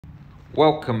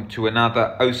Welcome to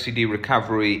another OCD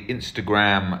Recovery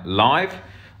Instagram Live.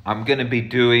 I'm going to be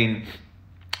doing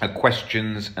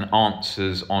questions and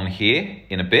answers on here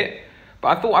in a bit,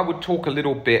 but I thought I would talk a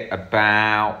little bit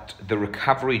about the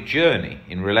recovery journey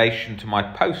in relation to my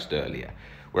post earlier,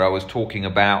 where I was talking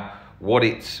about what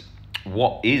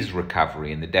is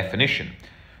recovery and the definition.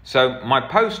 So my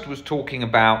post was talking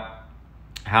about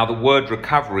how the word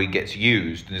recovery gets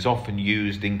used and is often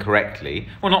used incorrectly.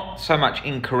 Well, not so much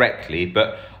incorrectly,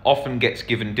 but often gets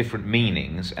given different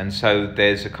meanings. And so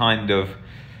there's a kind of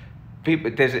people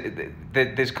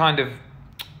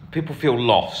feel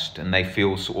lost and they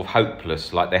feel sort of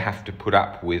hopeless, like they have to put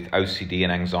up with OCD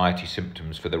and anxiety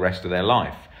symptoms for the rest of their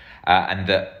life. And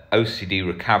that OCD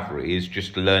recovery is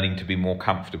just learning to be more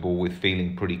comfortable with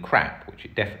feeling pretty crap, which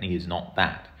it definitely is not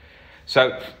that.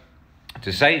 So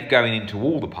to save going into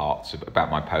all the parts about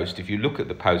my post, if you look at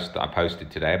the post that I posted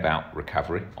today about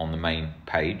recovery on the main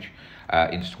page,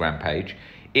 Instagram page,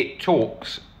 it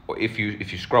talks, if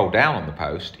you scroll down on the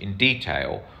post in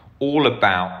detail, all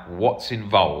about what's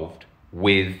involved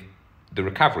with the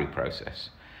recovery process.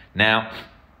 Now,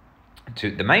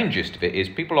 the main gist of it is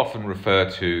people often refer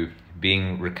to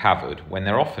being recovered when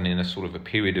they're often in a sort of a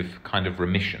period of kind of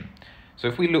remission. So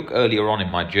if we look earlier on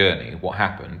in my journey, what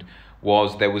happened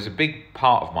was there was a big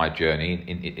part of my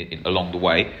journey along the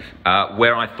way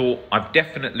where I thought I've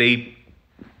definitely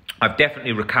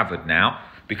recovered now,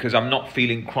 because I'm not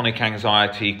feeling chronic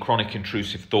anxiety, chronic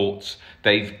intrusive thoughts.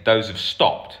 Those have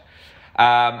stopped.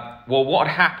 Well, what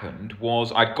had happened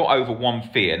was I'd got over one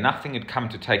fear. Nothing had come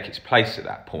to take its place at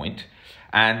that point.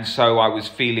 And so I was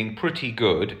feeling pretty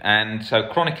good. And so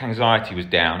chronic anxiety was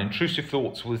down. Intrusive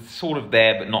thoughts was sort of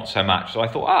there, but not so much. So I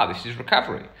thought, this is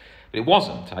recovery. But it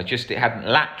wasn't. It hadn't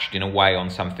latched in a way on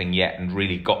something yet and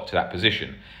really got to that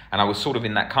position. And I was sort of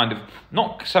in that kind of,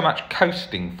 not so much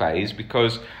coasting phase,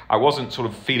 because I wasn't sort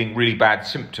of feeling really bad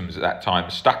symptoms at that time,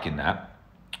 stuck in that.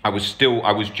 I was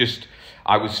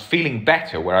feeling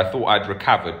better where I thought I'd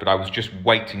recovered, but I was just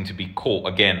waiting to be caught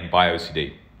again by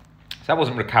OCD. So that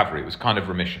wasn't recovery, it was kind of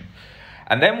remission.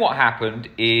 And then what happened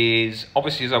is,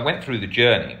 obviously, as I went through the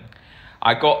journey,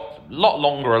 I got a lot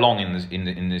longer along in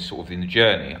the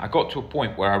journey. I got to a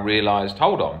point where I realised,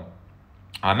 hold on,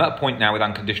 I'm at a point now with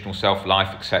unconditional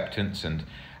self-life acceptance and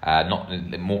not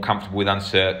more comfortable with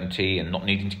uncertainty and not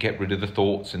needing to get rid of the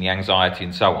thoughts and the anxiety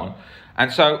and so on.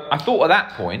 And so I thought at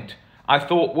that point,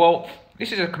 well,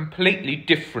 this is a completely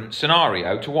different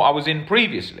scenario to what I was in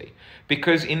previously.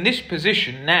 Because in this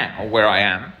position now, where I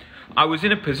am, I was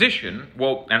in a position,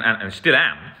 well, and still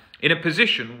am, in a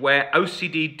position where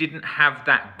OCD didn't have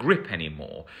that grip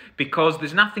anymore, because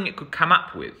there's nothing it could come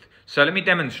up with. So let me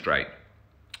demonstrate.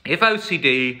 If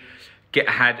OCD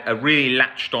had a really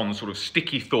latched on sort of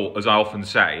sticky thought, as I often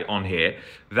say on here,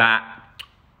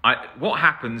 what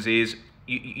happens is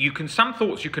some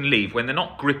thoughts you can leave when they're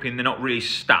not gripping, they're not really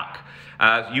stuck.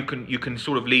 You can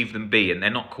sort of leave them be and they're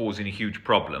not causing a huge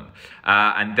problem,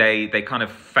 and they kind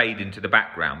of fade into the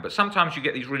background. But sometimes you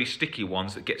get these really sticky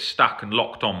ones that get stuck and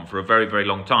locked on for a very, very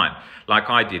long time, like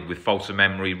I did with false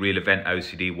memory, real event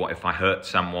OCD. What if I hurt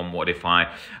someone? What if I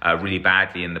really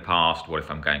badly in the past? What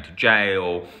if I'm going to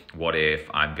jail? What if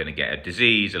I'm going to get a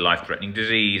disease, a life-threatening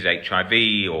disease,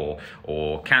 HIV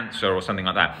or cancer or something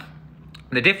like that?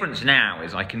 The difference now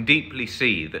is I can deeply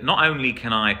see that not only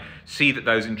can I see that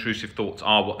those intrusive thoughts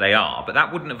are what they are, but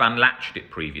that wouldn't have unlatched it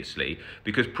previously,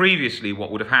 because previously what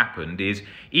would have happened is,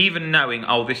 even knowing,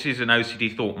 this is an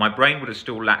OCD thought, my brain would have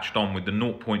still latched on with the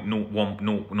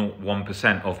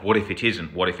 0.01% of what if it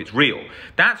isn't, what if it's real.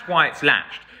 That's why it's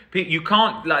latched. You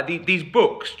can't, like these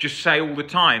books just say all the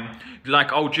time,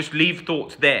 like, just leave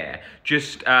thoughts there,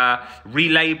 just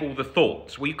relabel the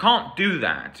thoughts. Well, you can't do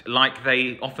that like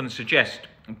they often suggest,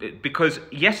 because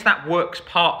yes, that works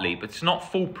partly, but it's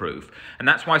not foolproof. And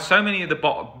that's why so many of the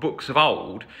books of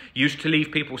old used to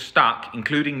leave people stuck,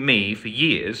 including me, for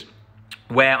years,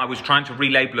 where I was trying to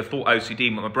relabel a thought OCD,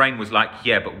 but my brain was like,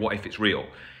 yeah, but what if it's real?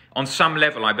 On some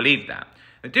level, I believe that.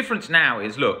 The difference now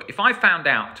is, look, if I found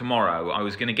out tomorrow I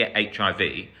was going to get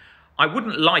HIV, I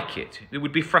wouldn't like it. It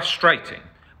would be frustrating,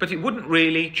 but it wouldn't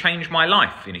really change my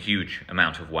life in a huge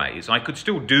amount of ways. I could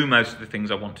still do most of the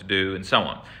things I want to do and so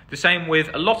on. The same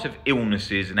with a lot of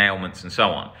illnesses and ailments and so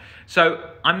on. So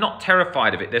I'm not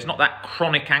terrified of it. There's not that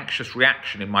chronic anxious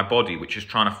reaction in my body which is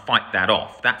trying to fight that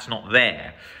off. That's not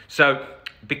there. So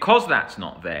because that's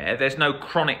not there, there's no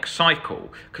chronic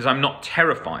cycle, because I'm not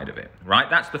terrified of it, right?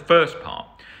 That's the first part.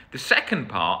 The second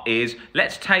part is,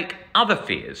 let's take other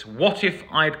fears. What if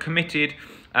I'd committed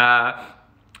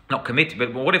not committed,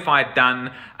 but what if I had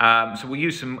done, so we'll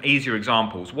use some easier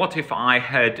examples. What if I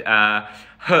had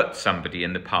hurt somebody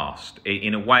in the past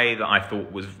in a way that I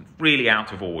thought was really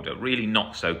out of order, really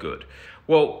not so good?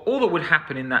 Well, all that would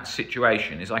happen in that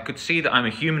situation is I could see that I'm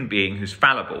a human being who's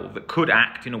fallible, that could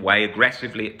act in a way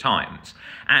aggressively at times.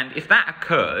 And if that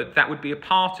occurred, that would be a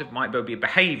part of my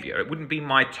behavior. It wouldn't be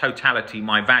my totality,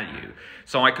 my value.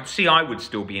 So I could see I would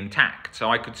still be intact. So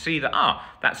I could see that,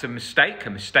 that's a mistake. A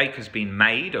mistake has been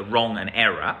made, a wrong, an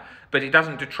error, but it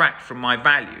doesn't detract from my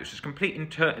values. It's complete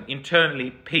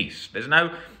internally peace.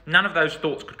 None of those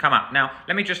thoughts could come up. Now,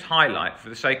 let me just highlight, for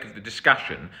the sake of the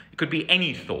discussion, it could be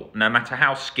any thought, no matter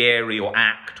how scary or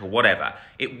act or whatever.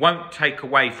 It won't take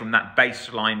away from that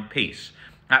baseline peace.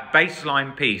 That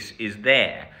baseline peace is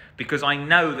there because I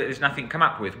know that there's nothing to come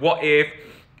up with. What if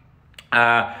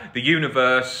the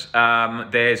universe,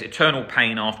 there's eternal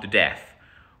pain after death?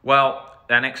 Well,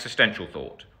 an existential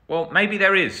thought. Well, maybe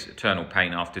there is eternal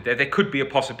pain after death. There could be a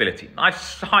possibility. I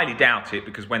highly doubt it,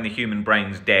 because when the human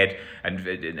brain's dead and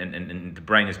the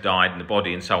brain has died and the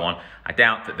body and so on, I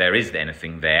doubt that there is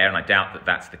anything there, and I doubt that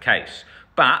that's the case.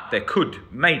 But there could,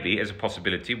 maybe, as a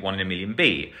possibility, 1 in a million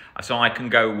be. So I can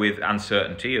go with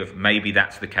uncertainty of maybe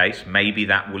that's the case, maybe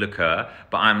that will occur,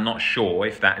 but I'm not sure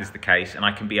if that is the case, and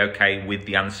I can be okay with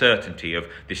the uncertainty of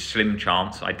this slim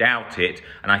chance. I doubt it,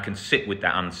 and I can sit with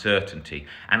that uncertainty.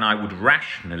 And I would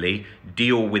rationally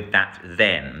deal with that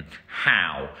then.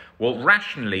 How? Well,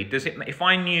 rationally, if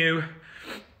I knew...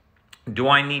 Do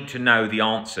I need to know the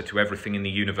answer to everything in the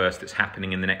universe that's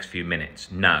happening in the next few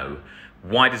minutes? No.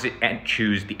 Why does it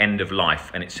choose the end of life?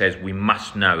 And it says we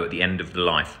must know at the end of the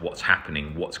life what's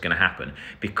happening, what's going to happen.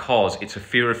 Because it's a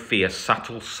fear of fear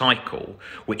subtle cycle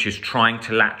which is trying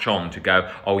to latch on to go,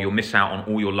 oh, you'll miss out on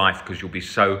all your life because you'll be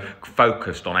so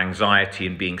focused on anxiety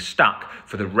and being stuck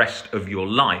for the rest of your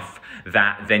life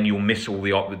that then you'll miss all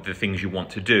the things you want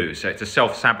to do. So it's a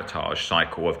self-sabotage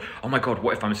cycle of, oh my God,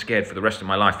 what if I'm scared for the rest of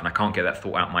my life and I can't get that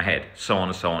thought out of my head? So on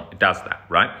and so on. It does that,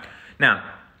 right? Now,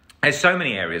 there's so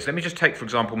many areas. Let me just take, for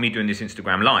example, me doing this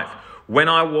Instagram Live. When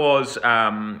I was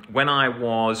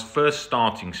first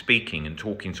starting speaking and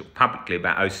talking sort of publicly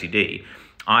about OCD,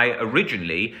 I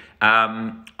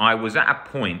was at a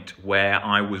point where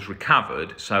I was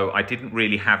recovered, so I didn't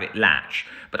really have it latch.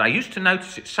 But I used to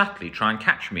notice it subtly, try and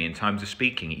catch me in times of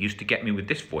speaking. It used to get me with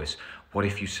this voice. What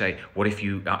if you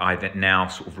I now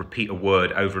sort of repeat a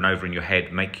word over and over in your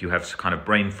head, make you have some kind of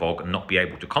brain fog and not be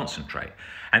able to concentrate?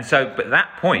 And so, but at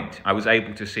that point, I was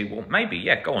able to see, well, maybe,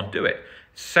 yeah, go on, do it.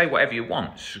 Say whatever you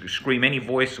want, scream any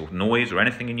voice or noise or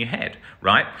anything in your head,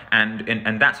 right?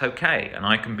 And that's okay, and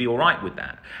I can be all right with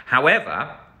that.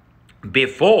 However,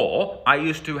 before, I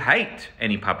used to hate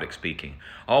any public speaking.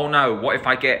 Oh no, what if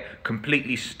I get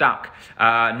completely stuck,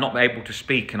 not able to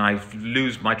speak, and I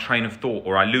lose my train of thought,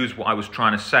 or I lose what I was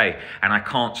trying to say and I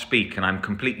can't speak and I'm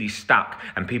completely stuck,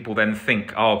 and people then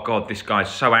think, oh God, this guy's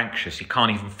so anxious, he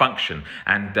can't even function,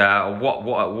 and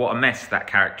what a mess that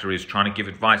character is trying to give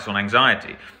advice on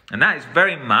anxiety. And that is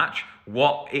very much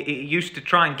what it used to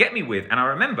try and get me with. And I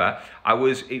remember it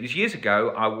was years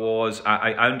ago,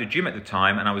 I owned a gym at the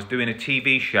time, and I was doing a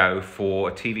TV show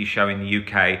in the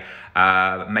UK,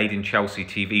 Made in Chelsea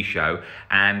TV show,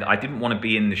 and I didn't want to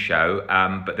be in the show,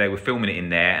 but they were filming it in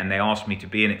there, and they asked me to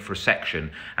be in it for a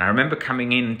section. And I remember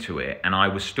coming into it, and I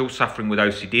was still suffering with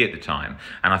OCD at the time,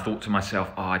 and I thought to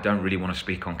myself, oh, I don't really want to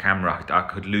speak on camera. I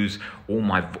could lose all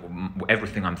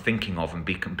everything I'm thinking of and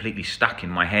be completely stuck in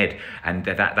my head, and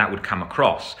that would come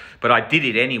across. But I did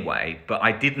it anyway, but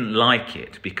I didn't like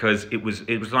it, because it was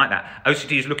like that.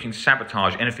 OCD is looking to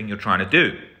sabotage anything you're trying to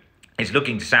do. It's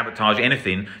looking to sabotage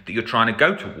anything that you're trying to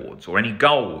go towards, or any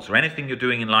goals, or anything you're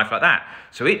doing in life like that.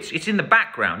 So it's in the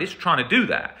background, it's trying to do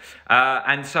that.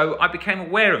 And so I became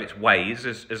aware of its ways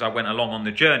as I went along on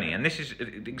the journey. And this is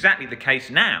exactly the case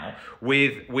now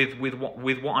with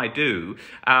what I do.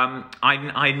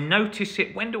 I notice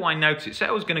it. When do I notice it? Say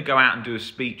I was going to go out and do a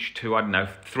speech to, I don't know,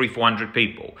 300-400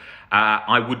 people.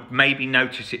 I would maybe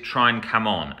notice it try and come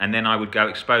on, and then I would go,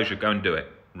 exposure, go and do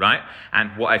it, right?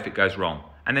 And what if it goes wrong?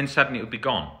 And then suddenly it would be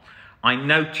gone. I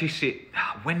notice it,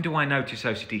 when do I notice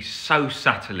OCD? So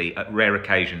subtly at rare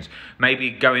occasions. Maybe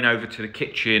going over to the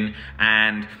kitchen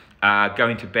and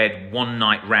going to bed one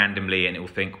night randomly, and it will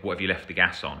think, what have you left the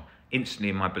gas on? Instantly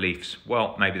in my beliefs,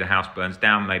 well, maybe the house burns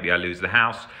down, maybe I lose the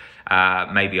house,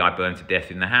 maybe I burn to death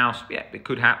in the house. Yeah, it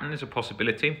could happen, there's a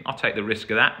possibility. I'll take the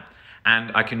risk of that.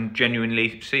 And I can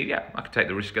genuinely see, yeah, I can take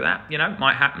the risk of that. You know, it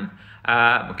might happen.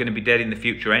 I'm going to be dead in the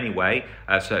future anyway,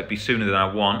 so it'd be sooner than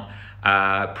I want.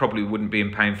 Probably wouldn't be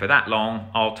in pain for that long.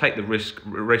 I'll take the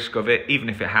risk of it, even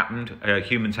if it happened.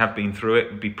 Humans have been through it.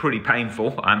 It'd be pretty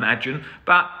painful, I imagine.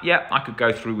 But yeah, I could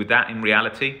go through with that in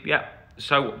reality. Yeah,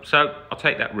 so I'll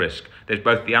take that risk. There's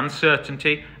both the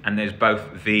uncertainty and there's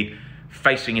both the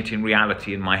facing it in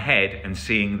reality in my head and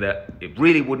seeing that it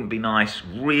really wouldn't be nice,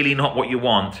 really not what you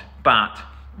want, but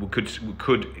we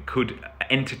could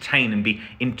entertain and be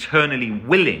internally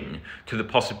willing to the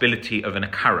possibility of an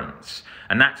occurrence.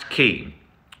 And that's key,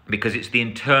 because it's the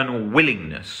internal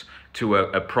willingness to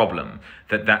a problem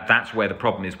that's where the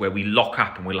problem is, where we lock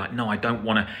up and we're like, no, I don't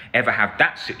want to ever have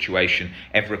that situation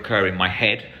ever occur in my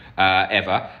head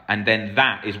ever. And then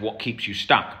that is what keeps you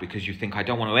stuck, because you think, I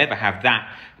don't want to ever have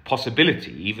that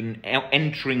possibility even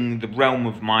entering the realm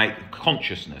of my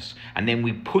consciousness. And then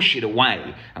we push it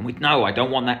away and we no, I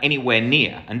don't want that anywhere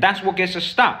near. And that's what gets us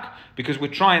stuck, because we're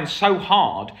trying so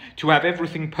hard to have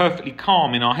everything perfectly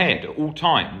calm in our head at all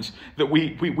times that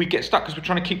we get stuck, because we're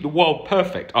trying to keep the world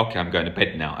perfect. Okay, I'm going to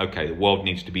bed now. Okay, the world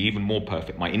needs to be even more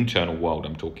perfect. My internal world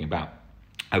I'm talking about.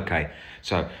 Okay,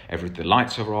 so the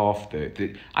lights are off.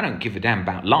 I don't give a damn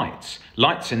about lights.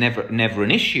 Lights are never an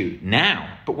issue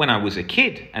now. But when I was a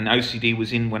kid and OCD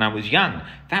was in when I was young,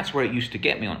 that's where it used to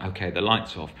get me on. Okay, the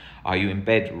lights off. Are you in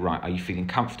bed? Right. Are you feeling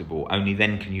comfortable? Only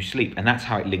then can you sleep. And that's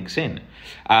how it links in.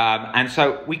 And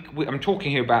so I'm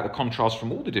talking here about the contrast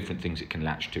from all the different things it can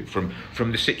latch to.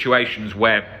 From the situations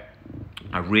where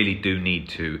I really do need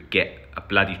to get a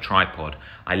bloody tripod.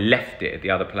 I left it at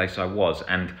the other place I was,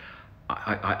 and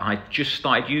I just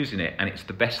started using it, and it's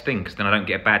the best thing, because then I don't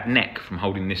get a bad neck from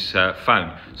holding this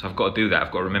phone. So I've got to do that.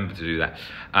 I've got to remember to do that,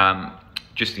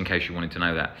 just in case you wanted to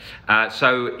know that.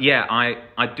 So yeah,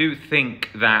 I do think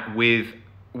that with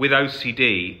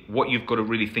OCD, what you've got to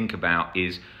really think about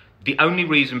is the only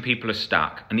reason people are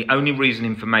stuck and the only reason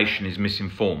information is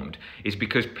misinformed is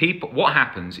because what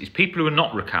happens is people who are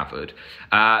not recovered,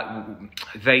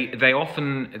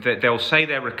 they'll say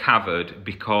they're recovered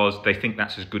because they think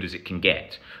that's as good as it can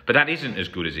get. But that isn't as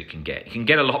good as it can get. It can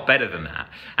get a lot better than that.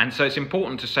 And so it's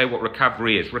important to say what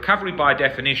recovery is. Recovery, by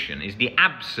definition, is the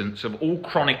absence of all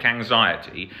chronic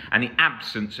anxiety and the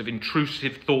absence of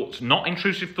intrusive thoughts, not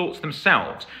intrusive thoughts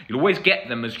themselves. You'll always get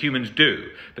them, as humans do,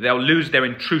 but they'll lose their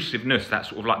intrusiveness, that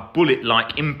sort of like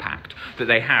bullet-like impact that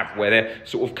they have, where they're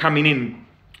sort of coming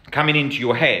into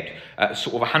your head at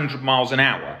sort of 100 miles an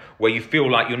hour, where you feel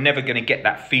like you're never going to get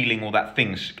that feeling or that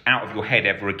thing out of your head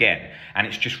ever again. And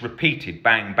it's just repeated,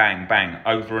 bang, bang, bang,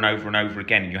 over and over and over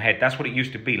again in your head. That's what it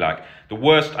used to be like. The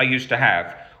worst I used to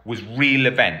have was real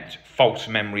event, false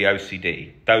memory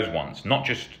OCD. Those ones, not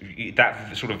just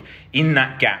that sort of in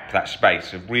that gap, that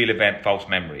space of real event, false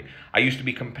memory. I used to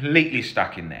be completely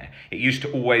stuck in there. It used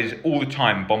to always, all the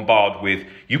time, bombard with,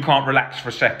 you can't relax for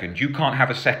a second, you can't have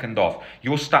a second off,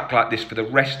 you're stuck like this for the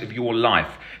rest of your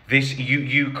life.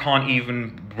 You can't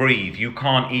even breathe, you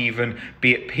can't even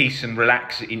be at peace and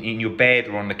relax in your bed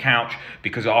or on the couch,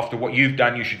 because after what you've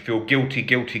done, you should feel guilty,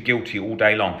 guilty, guilty all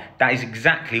day long. That is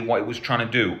exactly what it was trying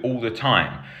to do all the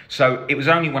time. So it was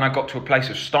only when I got to a place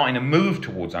of starting to move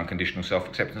towards unconditional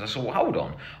self-acceptance, I said, well, hold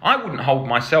on. I wouldn't hold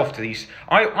myself to these,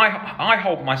 I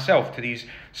hold myself to these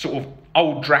sort of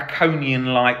old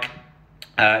draconian-like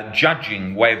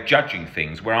judging way of judging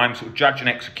things, where I'm sort of judge and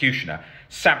executioner,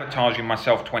 sabotaging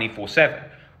myself 24/7.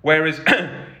 Whereas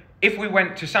if we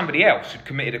went to somebody else who'd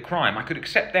committed a crime, I could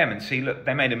accept them and see, look,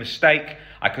 they made a mistake.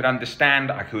 I could understand,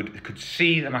 I could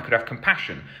see them, I could have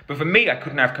compassion. But for me, I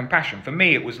couldn't have compassion. For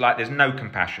me, it was like, there's no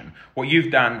compassion. What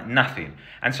you've done, nothing.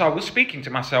 And so I was speaking to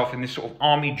myself in this sort of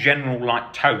army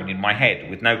general-like tone in my head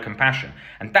with no compassion.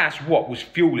 And that's what was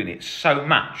fueling it so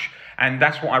much. And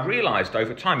that's what I realised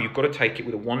over time. You've got to take it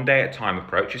with a one-day-at-a-time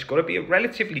approach. It's got to be a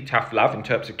relatively tough love in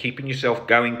terms of keeping yourself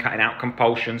going, cutting out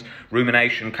compulsions,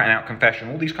 rumination, cutting out confession,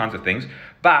 all these kinds of things.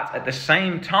 But at the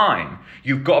same time,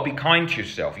 you've got to be kind to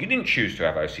yourself. You didn't choose to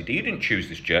have OCD. You didn't choose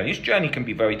this journey. This journey can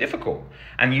be very difficult.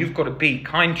 And you've got to be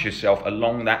kind to yourself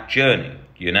along that journey.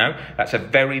 You know, that's a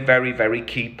very, very, very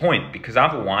key point, because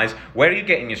otherwise, where are you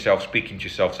getting yourself speaking to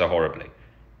yourself so horribly?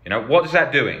 You know, what is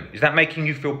that doing? Is that making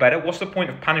you feel better? What's the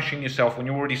point of punishing yourself when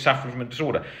you're already suffering from a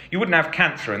disorder? You wouldn't have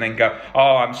cancer and then go,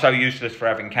 oh, I'm so useless for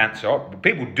having cancer. Oh,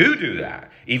 people do that,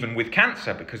 even with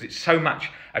cancer, because it's so much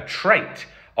a trait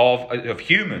of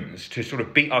humans to sort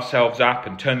of beat ourselves up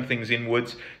and turn things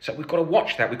inwards. So we've got to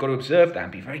watch that. We've got to observe that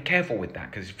and be very careful with that,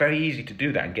 because it's very easy to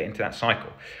do that and get into that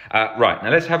cycle. Right,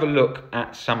 now let's have a look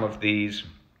at some of these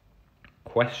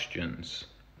questions.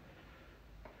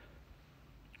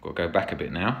 Got to go back a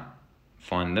bit now,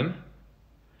 find them.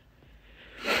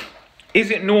 Is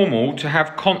it normal to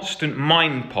have constant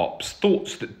mind pops,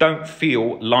 thoughts that don't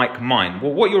feel like mine?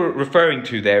 Well, what you're referring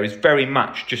to there is very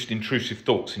much just intrusive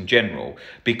thoughts in general,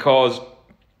 because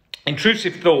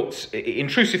intrusive thoughts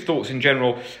in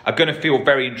general are going to feel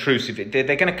very intrusive. They're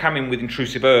going to come in with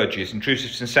intrusive urges,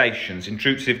 intrusive sensations,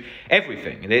 intrusive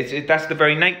everything. That's the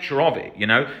very nature of it, you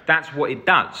know. That's what it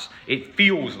does. It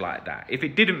feels like that. If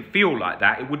it didn't feel like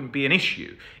that, it wouldn't be an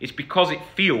issue. It's because it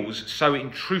feels so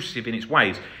intrusive in its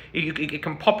ways. It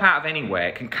can pop out of anywhere.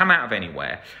 It can come out of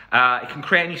anywhere. It can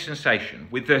create any sensation.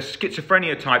 With the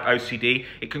schizophrenia type OCD,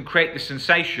 it can create the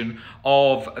sensation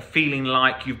of feeling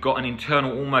like you've got an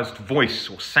internal almost voice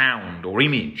or sound or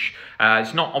image.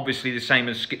 It's not obviously the same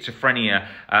as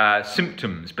schizophrenia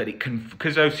symptoms, but it can,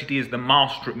 because OCD is the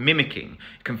master at mimicking,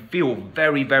 it can feel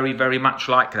very, very, very much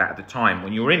like that at the time.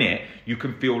 When you're in it, you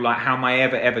can feel like, how am I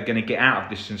ever going to get out of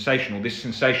this sensation? Or this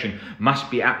sensation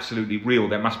must be absolutely real.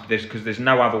 There must be this, because there's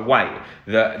no other way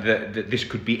that this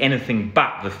could be anything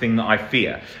but the thing that I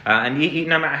fear. And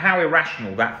no matter how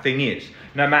irrational that thing is,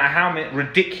 no matter how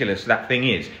ridiculous that thing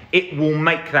is, it will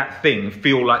make that thing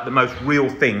feel like the most real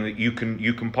thing that you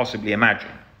can possibly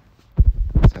imagine.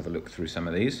 Let's have a look through some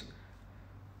of these.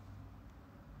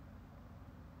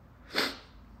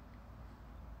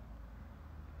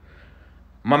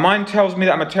 My mind tells me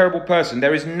that I'm a terrible person.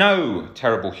 There is no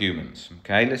terrible humans,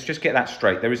 okay? Let's just get that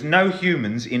straight. There is no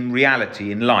humans in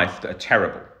reality, in life, that are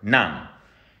terrible. None.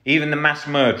 Even the mass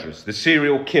murderers, the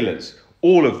serial killers,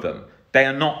 all of them, they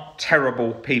are not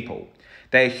terrible people.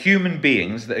 They are human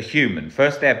beings that are human.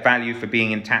 First, they have value for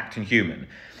being intact and human.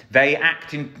 They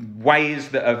act in ways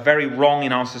that are very wrong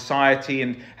in our society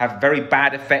and have very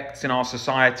bad effects in our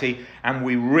society, and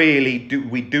we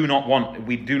do not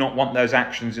want those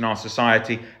actions in our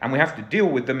society, and we have to deal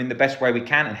with them in the best way we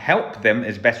can and help them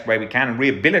as best way we can and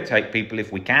rehabilitate people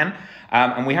if we can,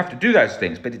 and we have to do those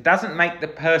things. But it doesn't make the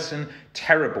person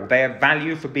terrible. They have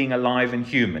value for being alive and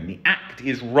human. The act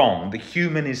is wrong. The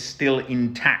human is still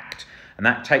intact. And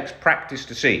that takes practice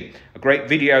to see. A great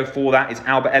video for that is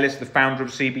Albert Ellis, the founder of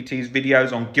CBT's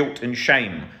videos on guilt and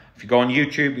shame. If you go on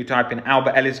YouTube, you type in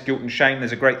Albert Ellis, guilt and shame,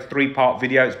 there's a great 3-part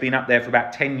video. It's been up there for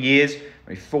about 10 years,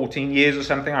 maybe 14 years or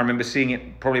something. I remember seeing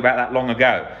it probably about that long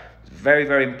ago. It's a very,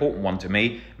 very important one to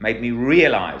me. It made me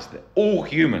realize that all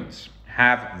humans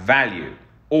have value.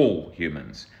 All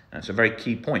humans. And it's a very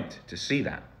key point to see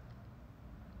that.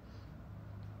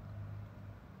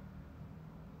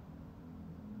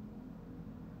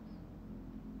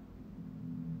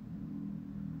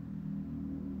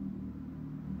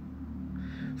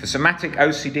 For somatic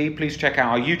OCD, please check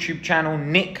out our YouTube channel.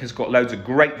 Nick has got loads of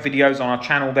great videos on our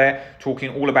channel there, talking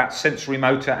all about sensory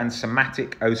motor and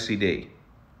somatic OCD.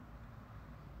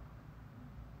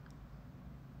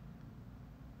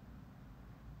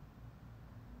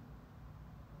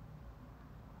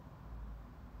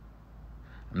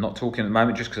 I'm not talking at the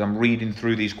moment just because I'm reading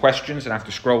through these questions and I have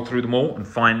to scroll through them all and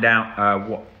find out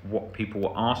what people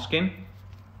were asking.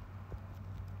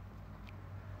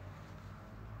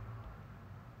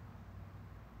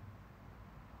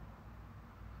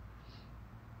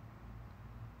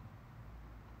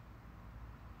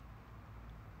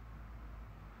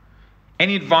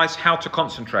 Any advice how to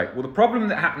concentrate? Well, the problem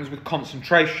that happens with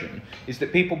concentration is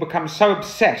that people become so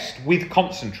obsessed with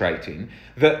concentrating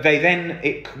that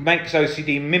it makes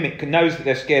OCD mimic, knows that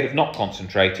they're scared of not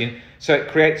concentrating, so it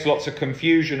creates lots of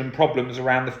confusion and problems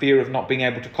around the fear of not being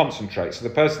able to concentrate. So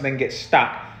the person then gets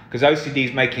stuck because OCD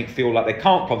is making it feel like they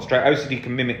can't concentrate. OCD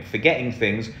can mimic forgetting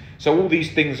things, so all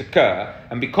these things occur,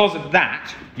 and because of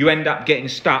that, you end up getting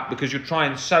stuck because you're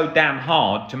trying so damn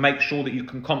hard to make sure that you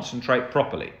can concentrate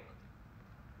properly.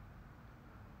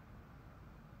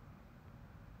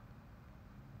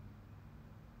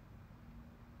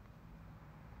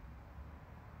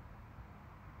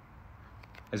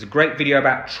 There's a great video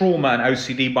about trauma and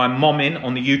OCD by Momin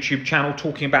on the YouTube channel,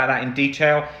 talking about that in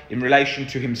detail in relation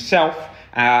to himself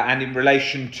and in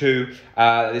relation to,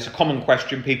 there's a common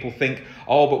question, people think,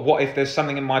 oh, but what if there's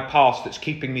something in my past that's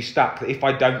keeping me stuck that if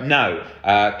I don't know?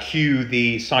 Cue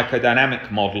the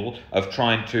psychodynamic model of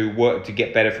trying to work to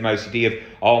get better from OCD of,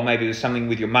 oh, maybe there's something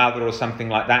with your mother or something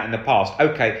like that in the past.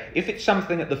 Okay, if it's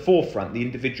something at the forefront the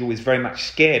individual is very much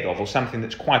scared of, or something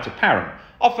that's quite apparent,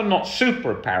 often not super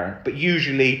apparent, but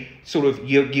usually sort of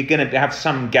you're going to have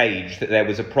some gauge that there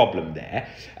was a problem there.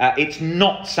 It's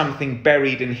not something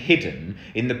buried and hidden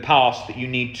in the past that you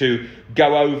need to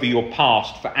go over your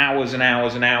past for hours and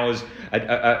hours and hours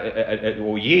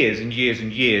or years and years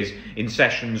and years in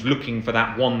sessions looking for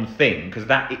that one thing, because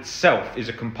that itself is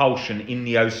a compulsion in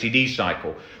the OCD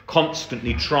cycle,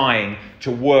 constantly trying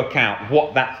to work out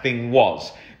what that thing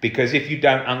was. because if you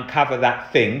don't uncover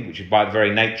that thing, which is by the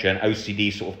very nature an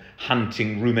OCD sort of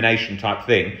hunting, rumination type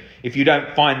thing, if you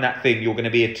don't find that thing, you're going to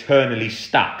be eternally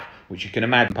stuck, which you can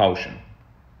imagine compulsion.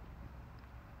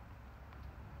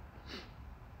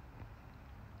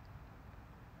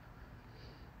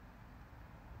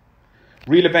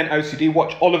 Real event OCD,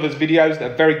 watch Oliver's videos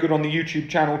that are very good on the YouTube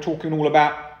channel, talking all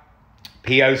about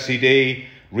POCD,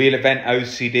 real event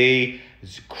OCD,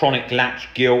 chronic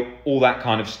latch guilt, all that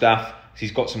kind of stuff.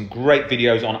 He's got some great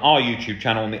videos on our YouTube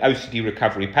channel on the OCD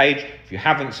recovery page. If you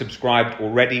haven't subscribed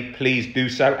already, please do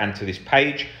so, and to this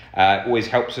page. It always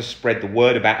helps us spread the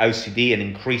word about OCD and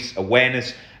increase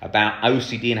awareness about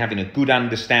OCD and having a good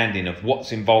understanding of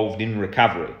what's involved in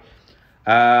recovery.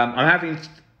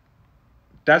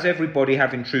 Does everybody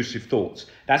have intrusive thoughts?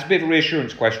 That's a bit of a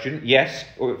reassurance question. Yes,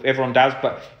 everyone does.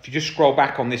 But if you just scroll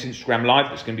back on this Instagram Live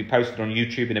that's going to be posted on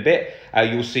YouTube in a bit,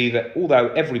 you'll see that although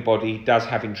everybody does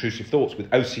have intrusive thoughts, with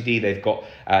OCD they've got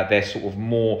they're sort of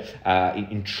more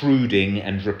intruding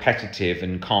and repetitive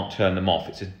and can't turn them off.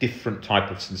 It's a different type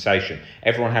of sensation.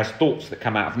 Everyone has thoughts that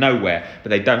come out of nowhere,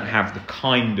 but they don't have the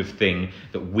kind of thing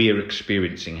that we're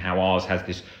experiencing, how ours has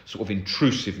this sort of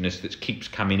intrusiveness that keeps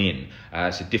coming in.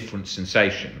 It's a different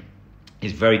sensation.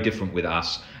 Is very different with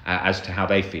us as to how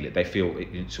they feel it. They feel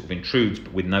it sort of intrudes,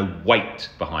 but with no weight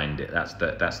behind it. That's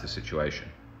the situation.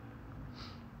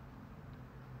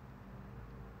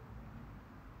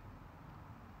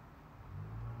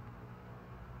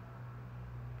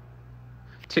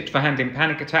 Tips for handling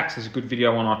panic attacks. There's a good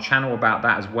video on our channel about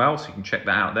that as well, so you can check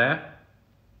that out there.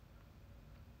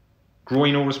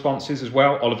 Groinal responses as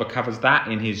well. Oliver covers that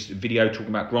in his video talking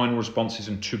about groinal responses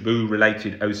and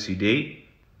taboo-related OCD.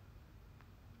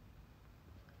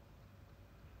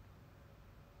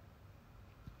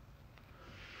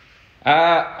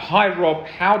 Hi Rob,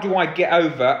 how do I get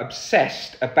over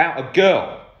obsessed about a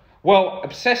girl? Well,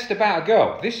 obsessed about a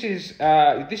girl. This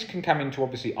can come into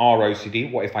obviously our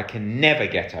OCD. What if I can never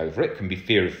get over it? Can be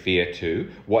fear of fear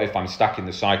too. What if I'm stuck in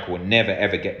the cycle and never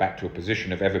ever get back to a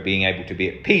position of ever being able to be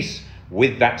at peace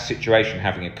with that situation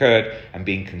having occurred and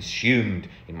being consumed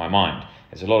in my mind?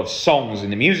 There's a lot of songs in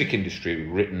the music industry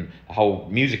written, the whole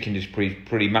music industry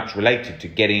pretty much related to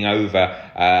getting over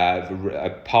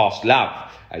past love.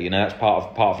 You know, that's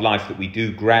part of life that we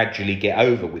do gradually get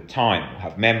over with time. We'll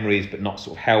have memories, but not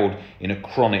sort of held in a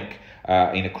chronic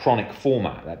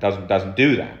format. That doesn't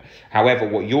do that. However,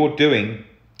 what you're doing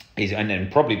is,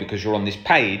 and probably because you're on this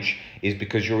page, is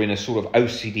because you're in a sort of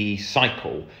OCD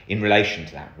cycle in relation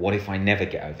to that. What if I never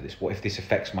get over this? What if this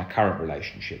affects my current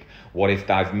relationship? What if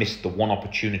I've missed the one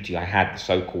opportunity I had, the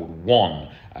so-called one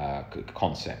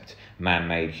concept,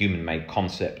 man-made, human-made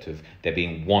concept of there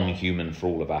being one human for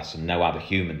all of us and no other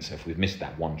humans. So if we've missed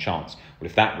that one chance, well,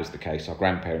 if that was the case, our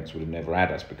grandparents would have never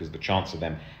had us, because the chance of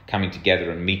them coming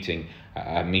together and meeting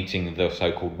the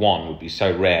so-called one would be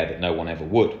so rare that no one ever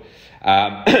would.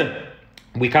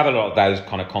 We cover a lot of those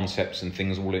kind of concepts and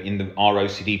things all in our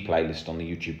OCD playlist on the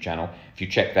YouTube channel. If you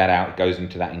check that out, it goes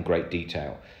into that in great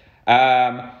detail.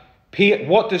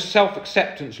 What does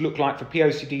self-acceptance look like for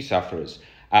POCD sufferers?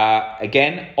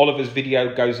 Again, Oliver's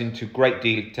video goes into great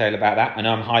detail about that, and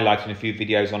I'm highlighting a few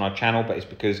videos on our channel, but it's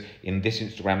because in this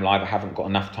Instagram Live I haven't got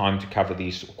enough time to cover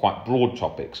these sort of quite broad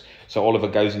topics. So Oliver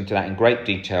goes into that in great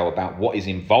detail about what is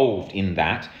involved in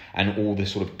that and all the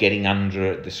sort of getting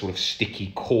under the sort of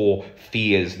sticky core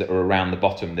fears that are around the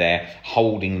bottom there,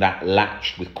 holding that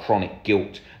latched with chronic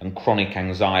guilt and chronic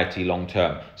anxiety long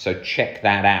term. So check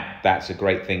that out. That's a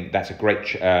great thing. That's a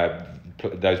great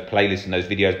those playlists and those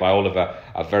videos by Oliver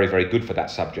are very, very good for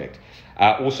that subject.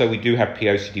 Also, we do have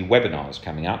POCD webinars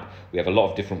coming up. We have a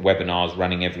lot of different webinars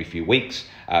running every few weeks,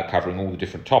 covering all the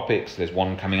different topics. There's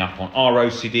one coming up on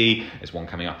ROCD, there's one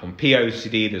coming up on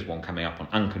POCD, there's one coming up on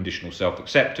unconditional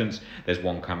self-acceptance, there's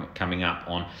one coming up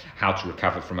on how to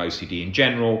recover from OCD in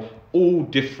general, all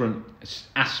different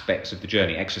aspects of the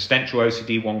journey. Existential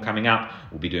OCD, one coming up,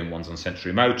 we'll be doing ones on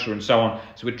sensory motor and so on.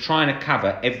 So we're trying to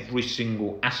cover every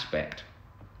single aspect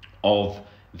of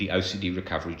the OCD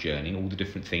recovery journey, all the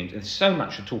different themes. There's so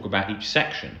much to talk about each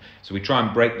section, so we try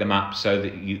and break them up so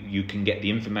that you can get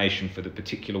the information for the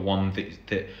particular one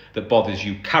that bothers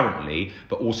you currently,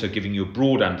 but also giving you a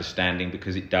broad understanding,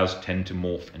 because it does tend to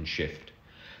morph and shift.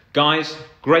 Guys,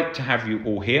 great to have you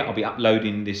all here. I'll be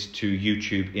uploading this to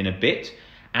YouTube in a bit,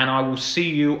 and I will see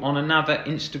you on another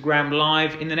Instagram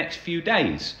Live in the next few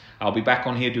days. I'll be back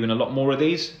on here doing a lot more of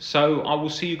these, so I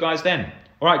will see you guys then.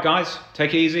 All right, guys,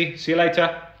 take it easy. See you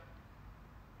later.